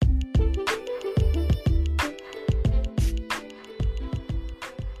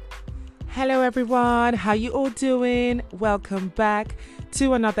Hello everyone, how you all doing? Welcome back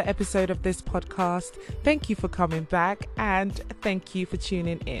to another episode of this podcast. Thank you for coming back and thank you for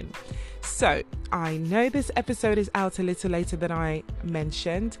tuning in. So, I know this episode is out a little later than I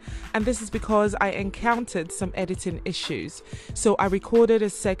mentioned, and this is because I encountered some editing issues. So I recorded a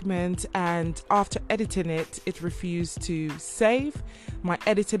segment and after editing it, it refused to save. My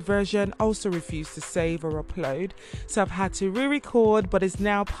edited version also refused to save or upload. So I've had to re-record, but it's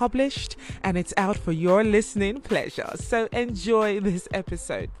now published and it's out for your listening pleasure. So enjoy this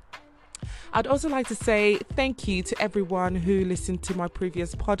episode. I'd also like to say thank you to everyone who listened to my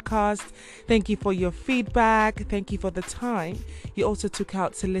previous podcast. Thank you for your feedback. Thank you for the time you also took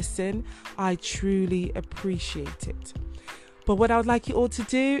out to listen. I truly appreciate it. But what I would like you all to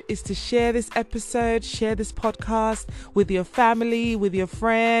do is to share this episode, share this podcast with your family, with your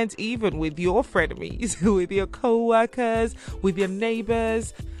friends, even with your frenemies, with your co-workers, with your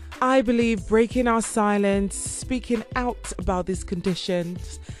neighbors. I believe breaking our silence, speaking out about these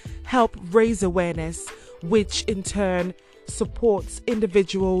conditions, help raise awareness, which in turn supports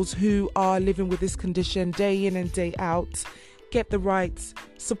individuals who are living with this condition day in and day out, get the right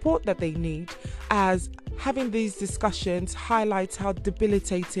support that they need, as having these discussions highlights how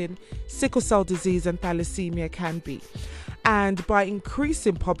debilitating sickle cell disease and thalassemia can be. And by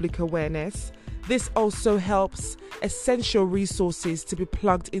increasing public awareness, this also helps essential resources to be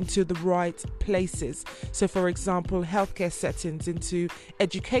plugged into the right places. So, for example, healthcare settings, into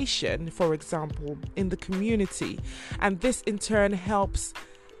education, for example, in the community. And this in turn helps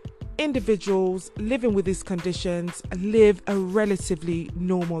individuals living with these conditions live a relatively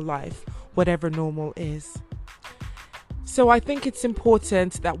normal life, whatever normal is. So I think it's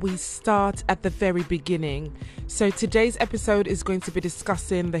important that we start at the very beginning. So today's episode is going to be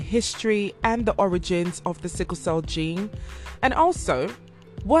discussing the history and the origins of the sickle cell gene, and also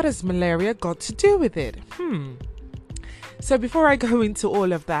what has malaria got to do with it? So before I go into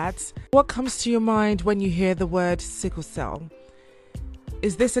all of that, what comes to your mind when you hear the word sickle cell?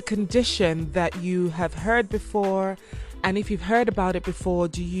 Is this a condition that you have heard before? And if you've heard about it before,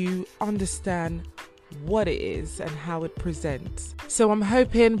 do you understand what it is and how it presents? So I'm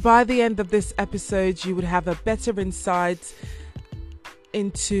hoping by the end of this episode you would have a better insight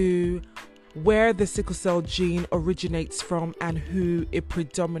into where the sickle cell gene originates from and who it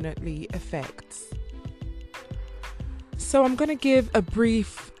predominantly affects. So I'm going to give a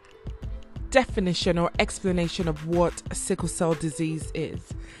brief definition or explanation of what sickle cell disease is.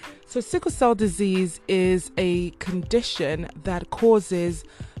 So sickle cell disease is a condition that causes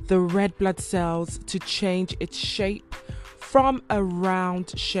the red blood cells to change its shape from a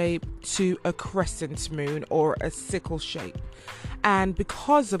round shape to a crescent moon or a sickle shape. And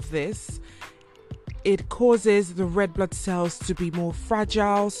because of this, it causes the red blood cells to be more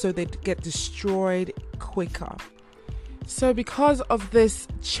fragile, so they get destroyed quicker. So because of this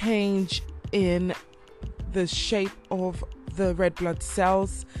change in the shape of the red blood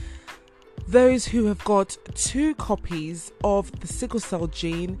cells, those who have got 2 copies of the sickle cell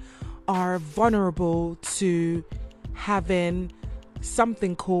gene are vulnerable to having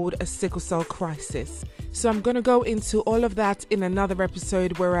something called a sickle cell crisis. So I'm going to go into all of that in another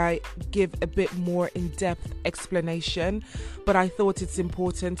episode where I give a bit more in-depth explanation, but I thought it's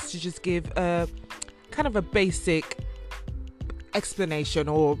important to just give a kind of a basic explanation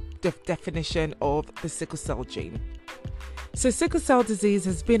or definition of the sickle cell gene. So sickle cell disease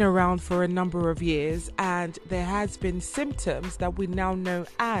has been around for a number of years, and there has been symptoms that we now know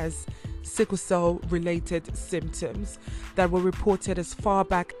as sickle cell related symptoms that were reported as far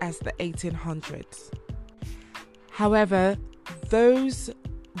back as the 1800s. However, those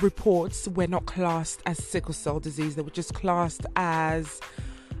reports were not classed as sickle cell disease. They were just classed as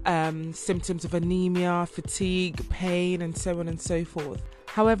symptoms of anemia, fatigue, pain, and so on and so forth.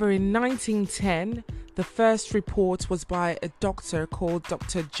 However, in 1910, the first report was by a doctor called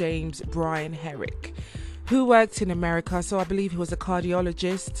Dr. James Bryan Herrick, who worked in America. So I believe he was a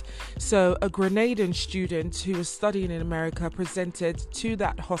cardiologist. So a Grenadian student who was studying in America presented to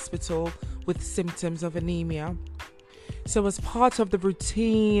that hospital with symptoms of anemia. So as part of the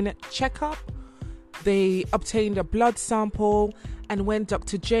routine checkup, they obtained a blood sample, and when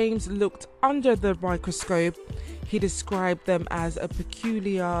Dr. James looked under the microscope, he described them as a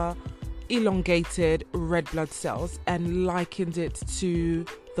peculiar elongated red blood cells and likened it to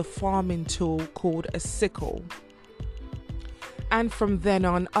the farming tool called a sickle. And from then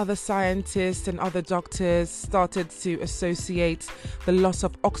on, other scientists and other doctors started to associate the loss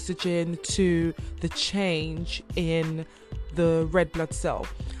of oxygen to the change in the red blood cell.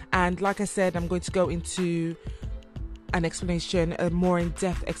 And like I said, I'm going to go into an explanation, a more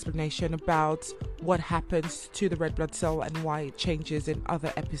in-depth explanation about what happens to the red blood cell and why it changes in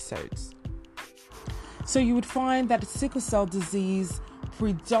other episodes. So you would find that sickle cell disease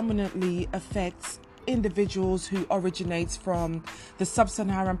predominantly affects individuals who originates from the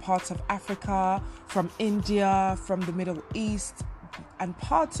sub-Saharan parts of Africa, from India, from the Middle East, and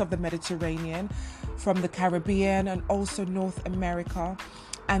parts of the Mediterranean, from the Caribbean, and also North America.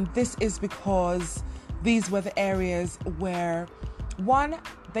 And this is because these were the areas where, one,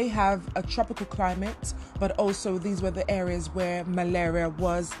 they have a tropical climate, but also these were the areas where malaria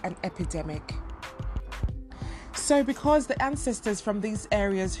was an epidemic. So because the ancestors from these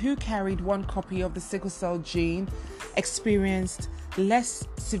areas who carried one copy of the sickle cell gene experienced less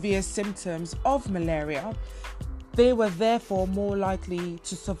severe symptoms of malaria, they were therefore more likely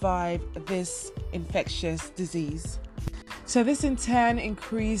to survive this infectious disease. So this in turn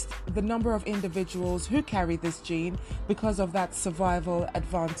increased the number of individuals who carry this gene because of that survival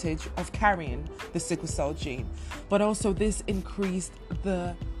advantage of carrying the sickle cell gene. But also this increased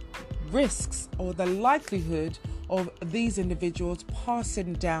the risks or the likelihood of these individuals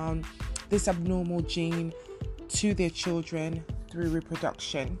passing down this abnormal gene to their children through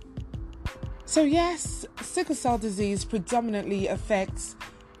reproduction. So yes, sickle cell disease predominantly affects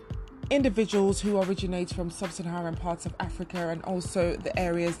individuals who originate from sub-Saharan parts of Africa and also the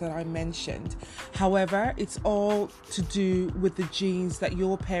areas that I mentioned. However, it's all to do with the genes that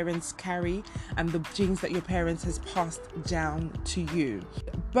your parents carry and the genes that your parents has passed down to you.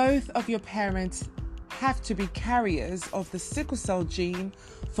 Both of your parents have to be carriers of the sickle cell gene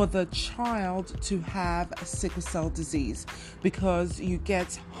for the child to have a sickle cell disease, because you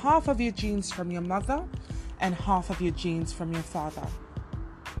get half of your genes from your mother and half of your genes from your father.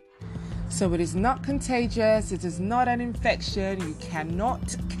 So it is not contagious, it is not an infection, you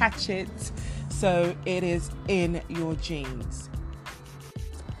cannot catch it, so it is in your genes.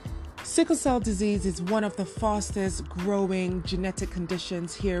 Sickle cell disease is one of the fastest growing genetic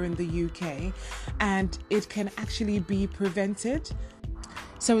conditions here in the UK, and it can actually be prevented.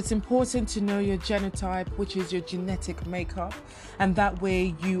 So it's important to know your genotype, which is your genetic makeup, and that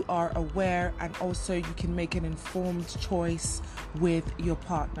way you are aware and also you can make an informed choice with your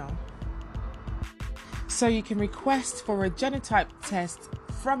partner. So you can request for a genotype test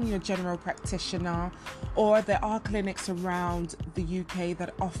from your general practitioner, or there are clinics around the UK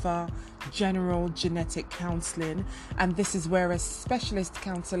that offer general genetic counselling, and this is where a specialist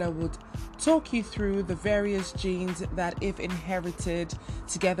counsellor would talk you through the various genes that, if inherited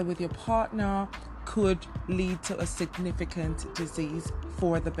together with your partner, could lead to a significant disease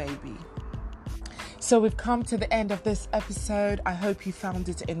for the baby. So we've come to the end of this episode. I hope you found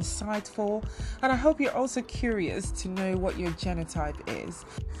it insightful, and I hope you're also curious to know what your genotype is.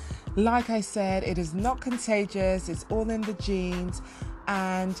 Like I said, it is not contagious, it's all in the genes,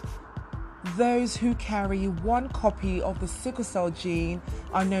 and those who carry one copy of the sickle cell gene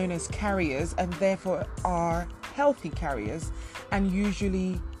are known as carriers and therefore are healthy carriers and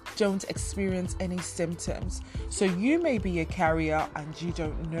usually don't experience any symptoms. So you may be a carrier and you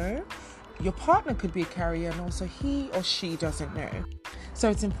don't know. Your partner could be a carrier and also he or she doesn't know. So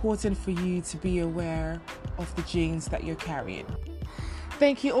it's important for you to be aware of the genes that you're carrying.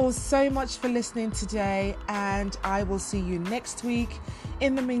 Thank you all so much for listening today, and I will see you next week.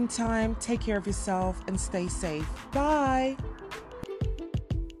 In the meantime, take care of yourself and stay safe. Bye.